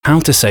How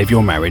to Save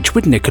Your Marriage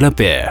with Nicola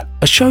Beer,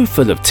 a show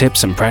full of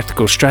tips and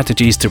practical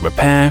strategies to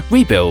repair,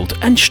 rebuild,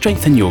 and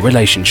strengthen your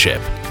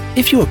relationship.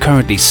 If you are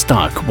currently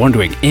stuck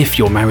wondering if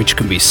your marriage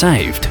can be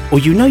saved, or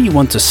you know you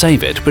want to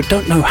save it but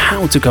don't know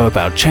how to go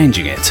about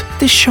changing it,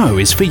 this show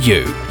is for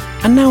you.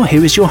 And now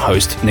here is your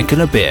host,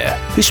 Nicola Beer,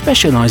 who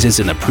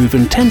specializes in a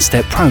proven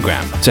 10-step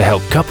program to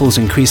help couples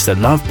increase the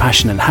love,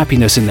 passion, and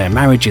happiness in their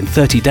marriage in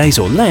 30 days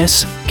or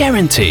less,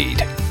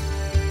 guaranteed.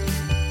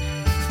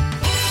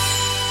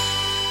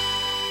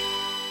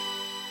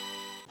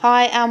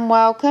 Hi and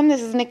welcome.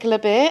 This is Nicola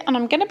Beer, and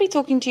I'm going to be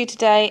talking to you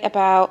today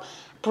about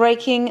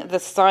breaking the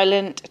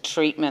silent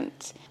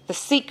treatment, the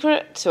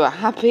secret to a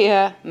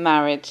happier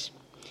marriage.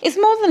 It's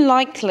more than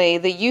likely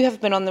that you have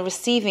been on the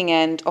receiving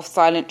end of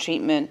silent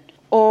treatment,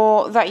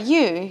 or that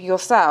you,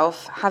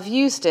 yourself, have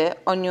used it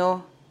on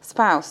your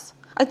spouse.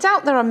 I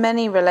doubt there are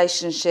many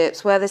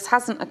relationships where this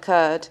hasn't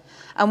occurred,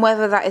 and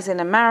whether that is in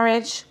a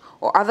marriage,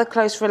 or other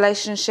close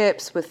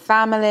relationships with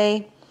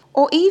family,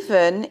 or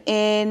even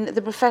in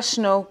the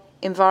professional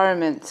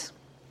environment.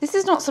 This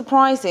is not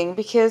surprising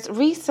because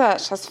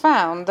research has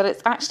found that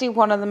it's actually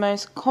one of the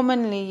most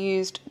commonly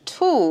used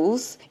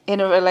tools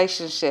in a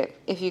relationship,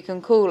 if you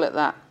can call it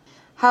that.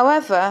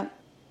 However,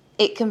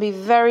 it can be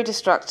very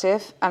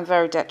destructive and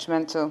very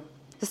detrimental.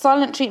 The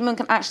silent treatment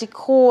can actually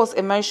cause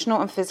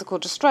emotional and physical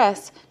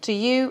distress to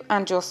you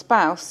and your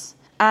spouse,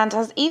 and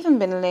has even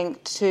been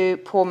linked to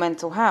poor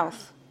mental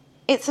health.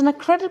 It's an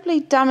incredibly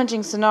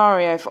damaging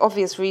scenario for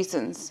obvious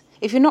reasons.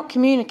 If you're not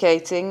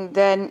communicating,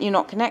 then you're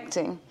not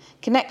connecting.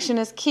 Connection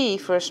is key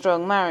for a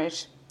strong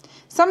marriage.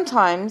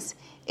 Sometimes,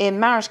 in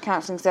marriage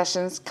counselling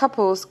sessions,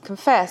 couples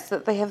confess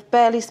that they have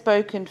barely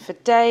spoken for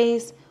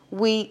days,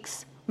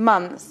 weeks,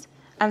 months,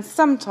 and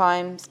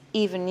sometimes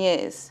even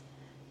years.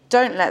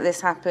 Don't let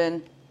this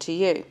happen to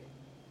you.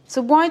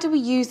 So why do we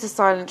use the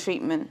silent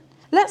treatment?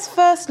 Let's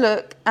first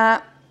look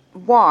at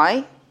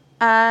why,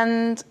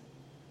 and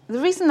the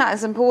reason that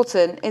is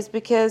important is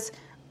because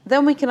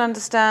then we can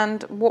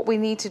understand what we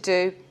need to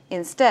do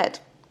instead.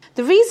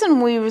 The reason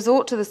we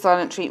resort to the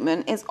silent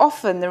treatment is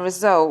often the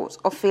result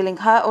of feeling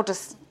hurt or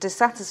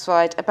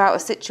dissatisfied about a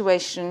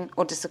situation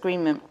or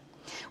disagreement.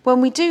 When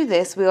we do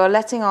this, we are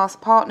letting our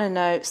partner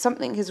know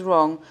something is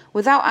wrong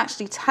without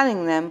actually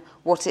telling them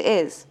what it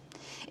is.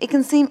 It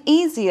can seem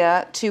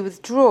easier to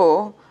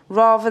withdraw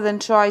rather than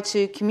try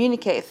to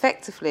communicate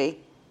effectively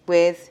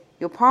with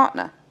your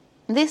partner.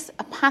 This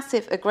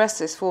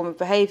passive-aggressive form of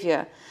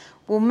behaviour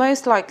will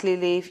most likely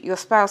leave your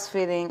spouse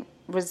feeling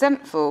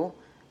resentful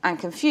and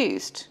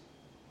confused.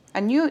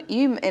 And you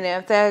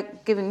if they're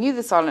giving you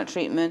the silent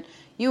treatment,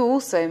 you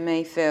also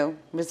may feel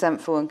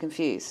resentful and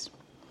confused.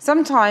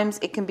 Sometimes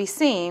it can be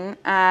seen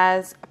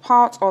as a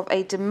part of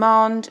a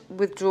demand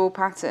withdrawal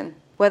pattern,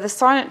 where the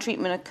silent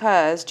treatment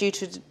occurs due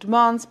to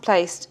demands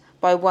placed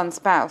by one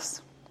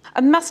spouse.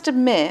 I must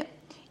admit,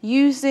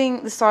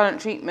 using the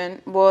silent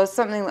treatment was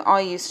something that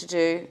I used to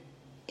do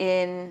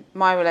in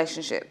my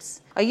relationships.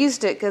 I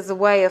used it as a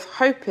way of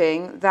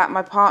hoping that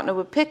my partner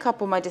would pick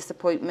up on my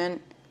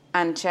disappointment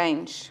and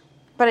change.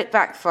 But it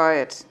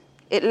backfired.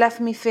 It left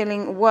me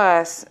feeling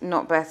worse,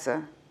 not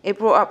better. It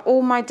brought up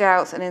all my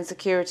doubts and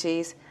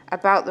insecurities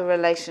about the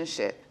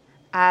relationship,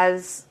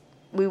 as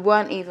we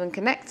weren't even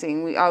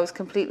connecting. I was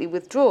completely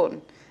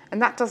withdrawn,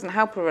 and that doesn't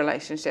help a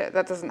relationship.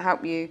 That doesn't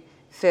help you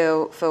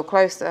feel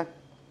closer.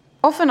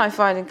 Often I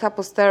find in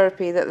couples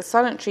therapy that the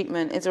silent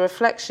treatment is a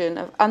reflection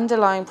of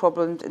underlying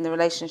problems in the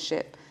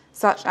relationship,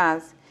 such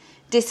as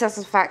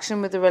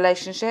dissatisfaction with the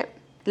relationship,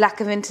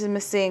 lack of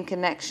intimacy and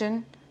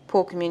connection,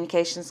 poor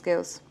communication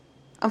skills.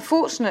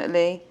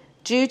 Unfortunately,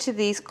 due to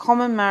these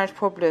common marriage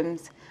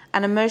problems,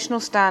 an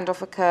emotional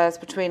standoff occurs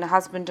between a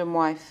husband and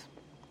wife,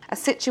 a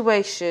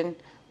situation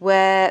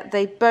where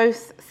they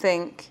both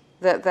think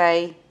that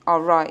they are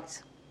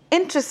right.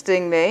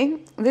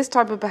 Interestingly, this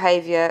type of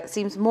behaviour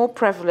seems more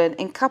prevalent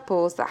in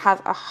couples that have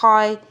a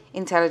high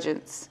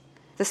intelligence.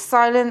 The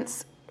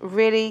silence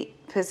really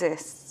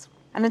persists.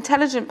 An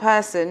intelligent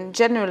person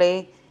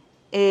generally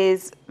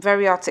is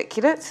very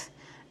articulate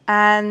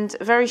and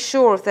very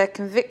sure of their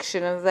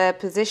conviction of their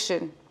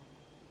position.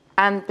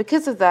 And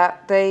because of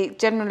that, they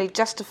generally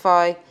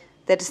justify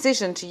their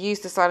decision to use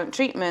the silent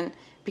treatment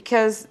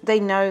because they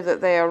know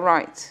that they are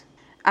right.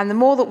 And the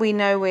more that we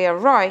know we are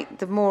right,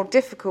 the more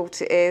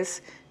difficult it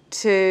is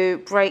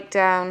to break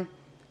down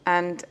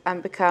and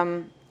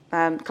become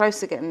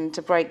close again,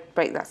 to break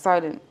that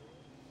silence.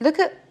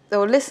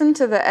 Listen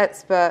to the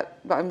expert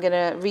that I'm going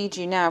to read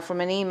you now from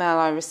an email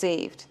I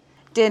received.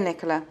 Dear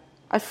Nicola,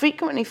 I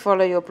frequently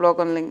follow your blog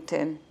on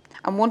LinkedIn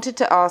and wanted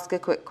to ask a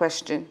quick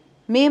question.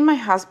 Me and my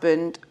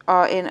husband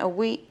are in a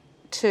week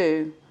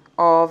 2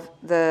 of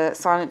the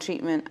silent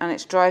treatment, and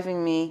it's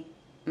driving me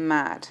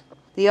mad.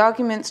 The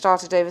argument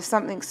started over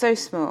something so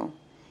small.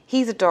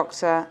 He's a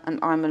doctor and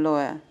I'm a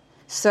lawyer.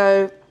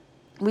 So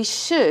we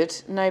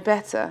should know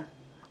better.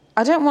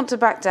 I don't want to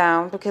back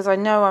down because I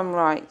know I'm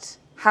right.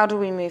 How do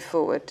we move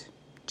forward?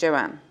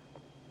 Joanne.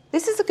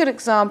 This is a good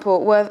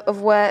example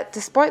of where,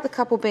 despite the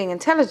couple being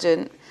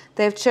intelligent,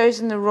 they have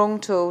chosen the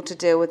wrong tool to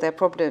deal with their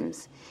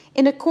problems.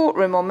 In a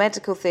courtroom or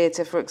medical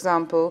theatre, for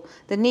example,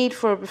 the need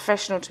for a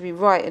professional to be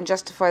right and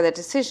justify their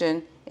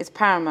decision is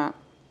paramount.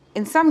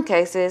 In some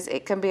cases,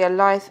 it can be a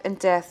life and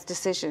death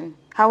decision.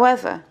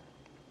 However,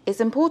 it's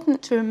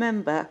important to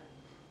remember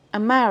a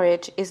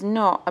marriage is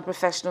not a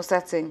professional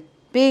setting.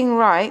 Being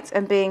right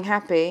and being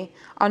happy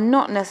are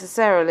not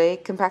necessarily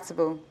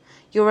compatible.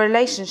 Your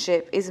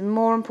relationship is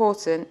more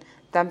important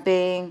than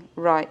being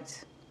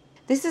right.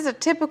 This is a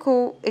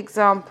typical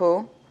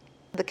example,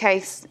 the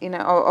case,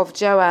 of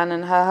Joanne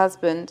and her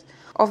husband,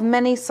 of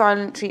many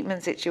silent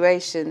treatment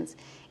situations,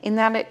 in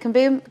that it can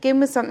begin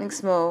with something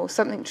small,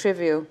 something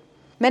trivial.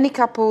 Many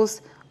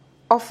couples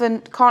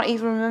often can't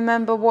even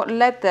remember what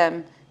led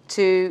them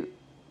to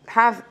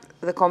have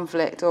the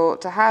conflict or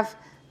to have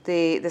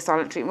the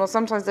silent treatment, or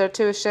sometimes they're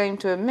too ashamed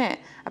to admit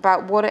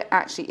about what it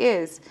actually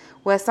is,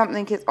 where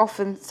something is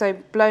often so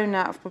blown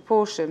out of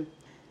proportion.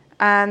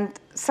 And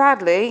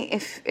sadly,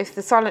 if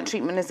the silent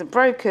treatment isn't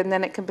broken,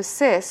 then it can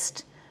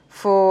persist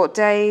for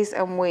days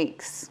and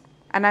weeks.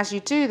 And as you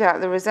do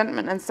that, the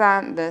resentment and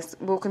sadness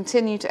will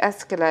continue to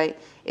escalate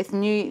if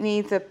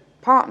neither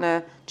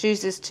partner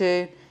chooses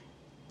to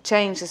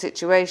change the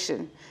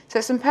situation. So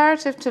it's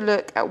imperative to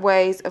look at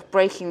ways of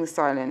breaking the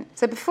silence.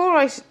 So before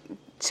I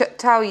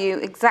tell you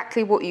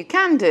exactly what you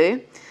can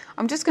do,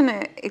 I'm just going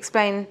to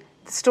explain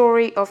the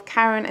story of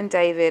Karen and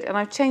David, and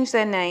I've changed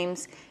their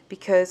names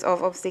because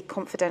of obviously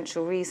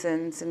confidential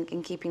reasons and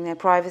in keeping their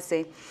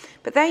privacy.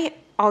 But they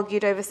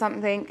argued over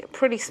something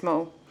pretty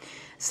small.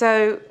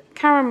 So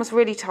Karen was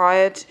really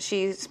tired,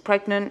 she's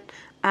pregnant,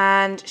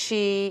 and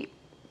she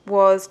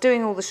was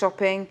doing all the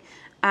shopping,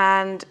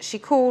 and she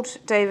called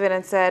David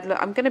and said, look,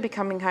 I'm going to be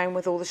coming home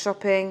with all the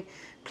shopping.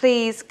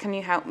 Please, can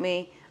you help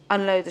me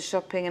unload the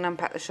shopping and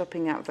unpack the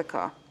shopping out of the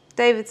car?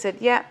 David said,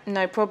 yeah,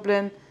 no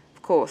problem,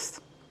 of course.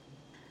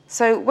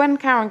 So when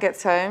Karen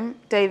gets home,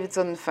 David's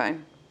on the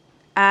phone.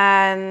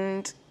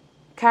 And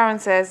Karen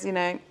says,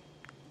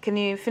 can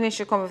you finish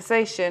your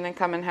conversation and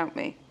come and help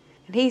me?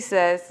 And he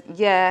says,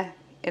 yeah,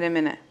 in a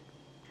minute.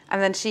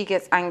 And then she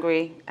gets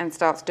angry and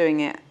starts doing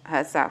it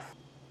herself.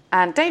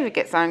 And David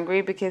gets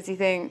angry because he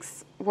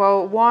thinks,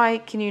 well, why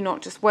can you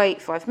not just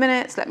wait 5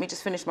 minutes? Let me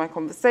just finish my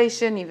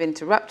conversation. You've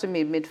interrupted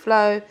me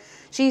mid-flow.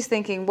 She's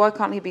thinking, why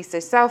can't he be so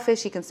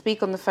selfish? He can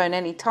speak on the phone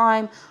any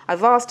time.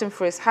 I've asked him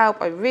for his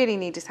help. I really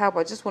need his help.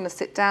 I just want to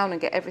sit down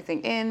and get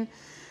everything in.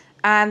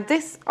 And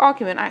this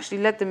argument actually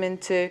led them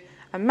into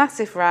a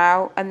massive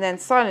row and then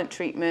silent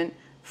treatment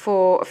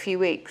for a few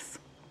weeks.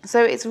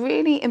 So it's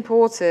really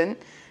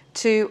important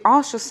to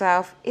ask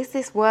yourself, is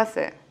this worth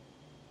it?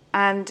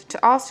 And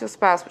to ask your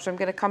spouse, which I'm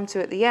going to come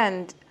to at the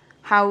end,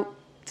 how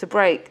to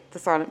break the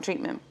silent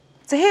treatment.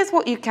 So here's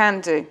what you can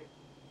do.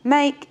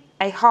 Make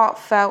a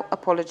heartfelt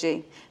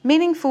apology.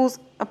 Meaningful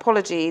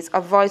apologies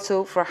are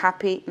vital for a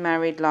happy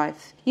married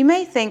life. You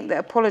may think that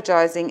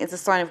apologizing is a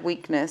sign of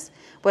weakness,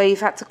 where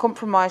you've had to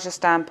compromise your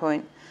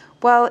standpoint.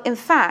 Well, in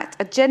fact,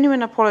 a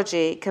genuine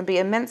apology can be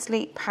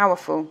immensely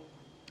powerful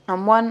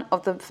and one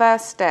of the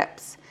first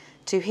steps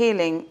to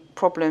healing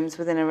problems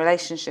within a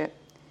relationship.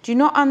 Do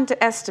not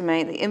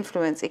underestimate the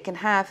influence it can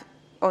have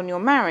on your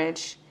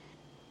marriage,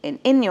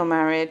 in your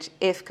marriage,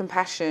 if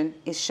compassion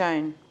is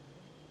shown.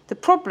 The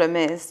problem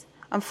is,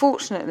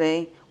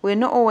 unfortunately, we're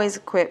not always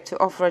equipped to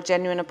offer a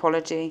genuine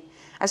apology.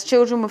 As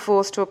children, we're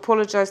forced to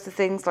apologise for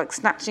things like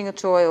snatching a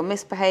toy or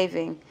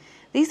misbehaving.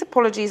 These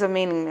apologies are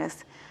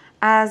meaningless,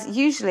 as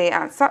usually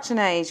at such an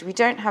age we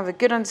don't have a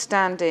good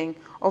understanding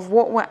of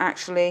what we're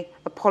actually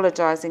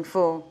apologising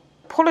for.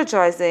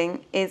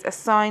 Apologising is a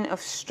sign of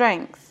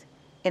strength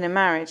in a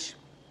marriage.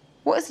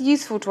 What is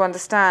useful to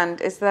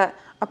understand is that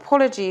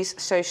apologies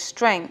show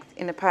strength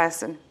in a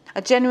person.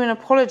 A genuine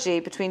apology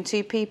between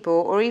two people,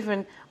 or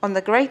even on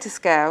the greater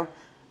scale,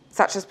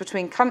 such as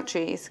between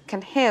countries,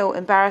 can heal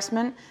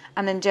embarrassment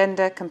and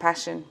engender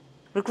compassion.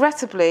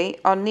 Regrettably,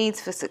 our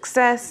needs for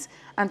success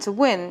and to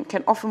win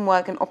can often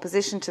work in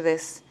opposition to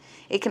this.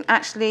 It can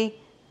actually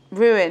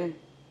ruin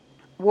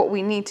what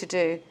we need to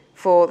do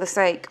for the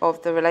sake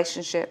of the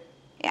relationship.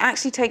 It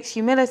actually takes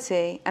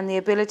humility and the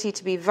ability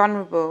to be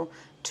vulnerable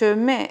to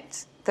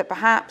admit that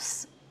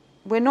perhaps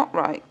we're not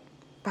right,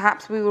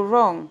 perhaps we were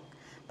wrong,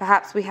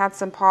 perhaps we had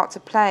some part to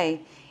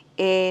play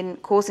in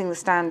causing the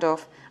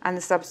standoff and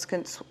the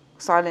subsequent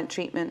silent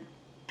treatment.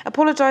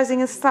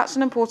 Apologising is such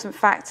an important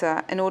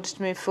factor in order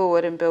to move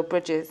forward and build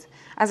bridges,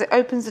 as it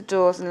opens the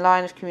doors and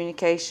line of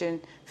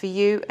communication for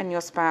you and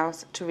your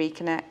spouse to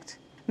reconnect.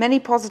 Many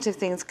positive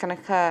things can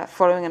occur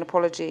following an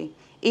apology,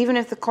 even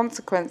if the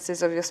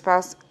consequences of your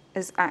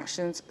spouse's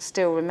actions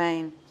still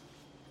remain.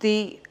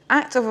 The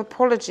act of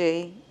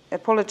apologising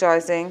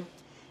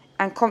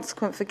and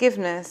consequent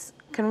forgiveness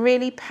can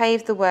really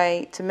pave the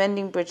way to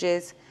mending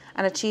bridges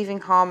and achieving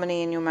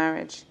harmony in your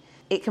marriage.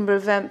 It can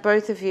prevent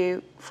both of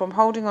you from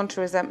holding on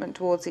to resentment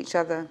towards each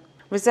other.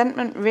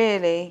 Resentment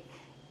really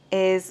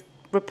is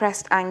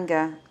repressed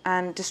anger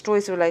and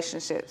destroys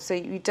relationships, so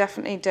you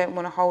definitely don't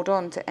want to hold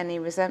on to any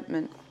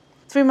resentment.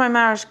 Through my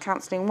marriage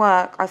counselling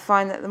work, I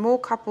find that the more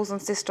couples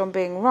insist on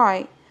being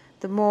right,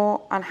 the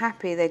more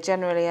unhappy they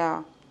generally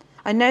are.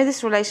 I know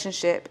this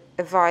relationship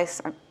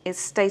advice is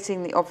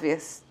stating the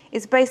obvious.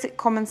 It's basic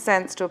common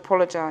sense to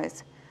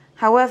apologise.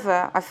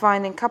 However, I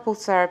find in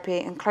couples therapy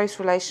and close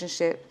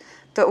relationships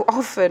that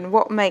often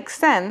what makes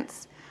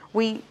sense,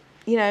 we,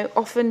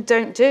 often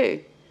don't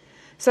do.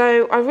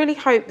 So I really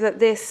hope that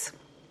this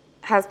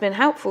has been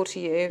helpful to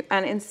you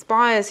and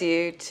inspires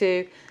you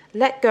to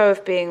let go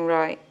of being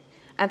right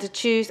and to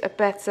choose a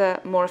better,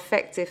 more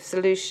effective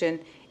solution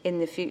in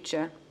the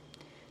future.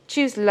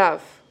 Choose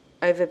love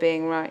over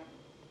being right.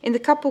 In the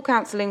couple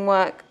counselling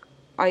work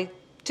I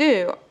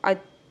do, I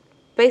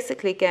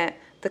basically get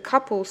the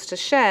couples to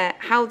share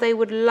how they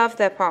would love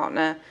their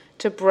partner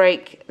to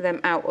break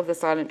them out of the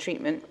silent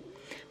treatment.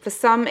 For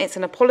some, it's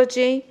an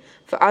apology.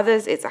 For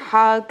others, it's a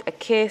hug, a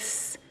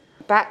kiss,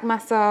 a back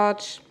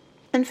massage.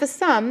 And for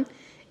some,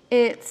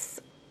 it's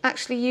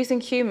actually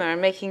using humour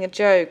and making a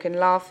joke and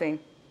laughing.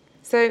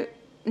 So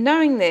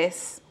knowing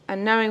this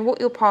and knowing what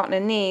your partner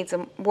needs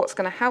and what's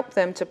going to help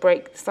them to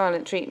break the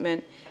silent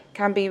treatment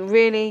can be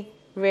really,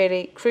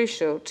 really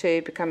crucial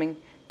to becoming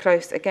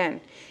close again.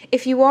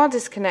 If you are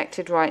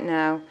disconnected right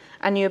now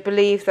and you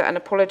believe that an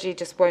apology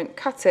just won't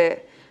cut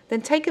it,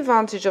 then take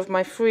advantage of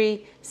my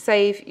free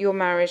Save Your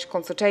Marriage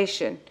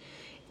consultation.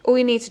 All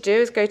you need to do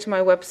is go to my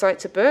website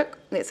to book.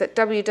 It's at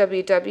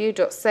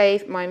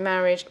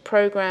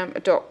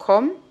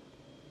www.savemymarriageprogram.com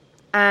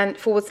and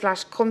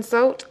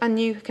 /consult, and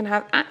you can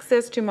have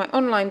access to my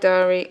online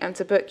diary and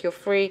to book your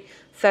free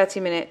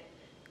 30-minute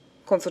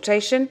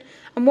consultation.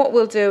 And what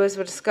we'll do is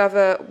we'll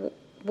discover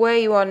where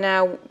you are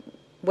now,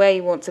 where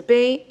you want to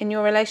be in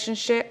your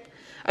relationship,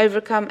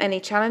 overcome any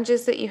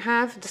challenges that you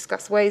have,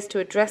 discuss ways to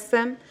address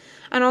them,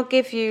 and I'll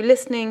give you,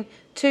 listening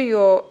to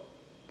your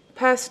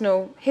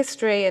personal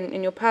history and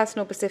in your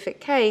personal specific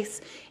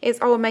case,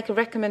 I will make a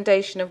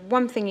recommendation of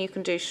one thing you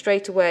can do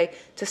straight away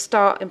to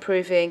start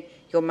improving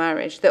your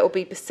marriage that will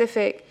be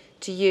specific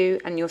to you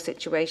and your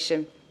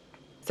situation.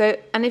 So,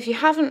 and if you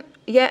haven't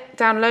yet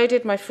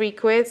downloaded my free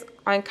quiz,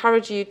 I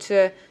encourage you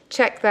to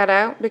check that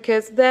out,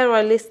 because there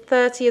I list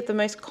 30 of the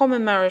most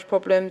common marriage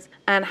problems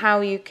and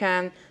how you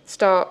can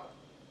start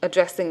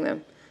addressing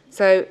them.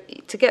 So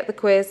to get the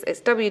quiz,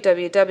 it's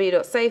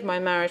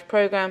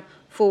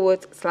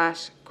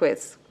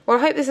www.savemymarriageprogram.com/quiz. Well,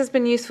 I hope this has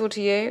been useful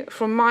to you.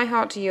 From my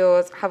heart to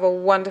yours, have a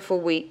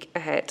wonderful week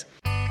ahead.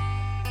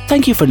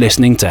 Thank you for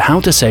listening to How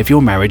to Save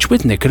Your Marriage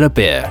with Nicola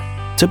Beer.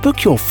 To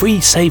book your free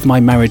Save My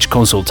Marriage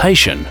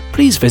consultation,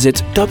 please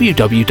visit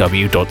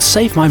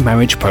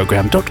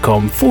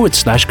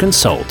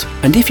www.savemymarriageprogram.com/consult.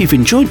 And if you've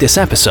enjoyed this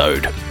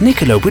episode,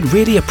 Nicola would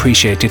really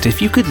appreciate it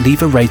if you could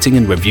leave a rating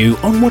and review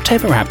on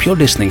whatever app you're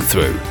listening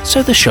through,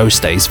 so the show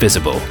stays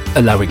visible,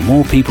 allowing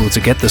more people to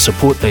get the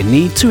support they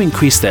need to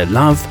increase their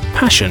love,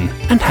 passion,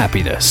 and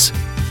happiness.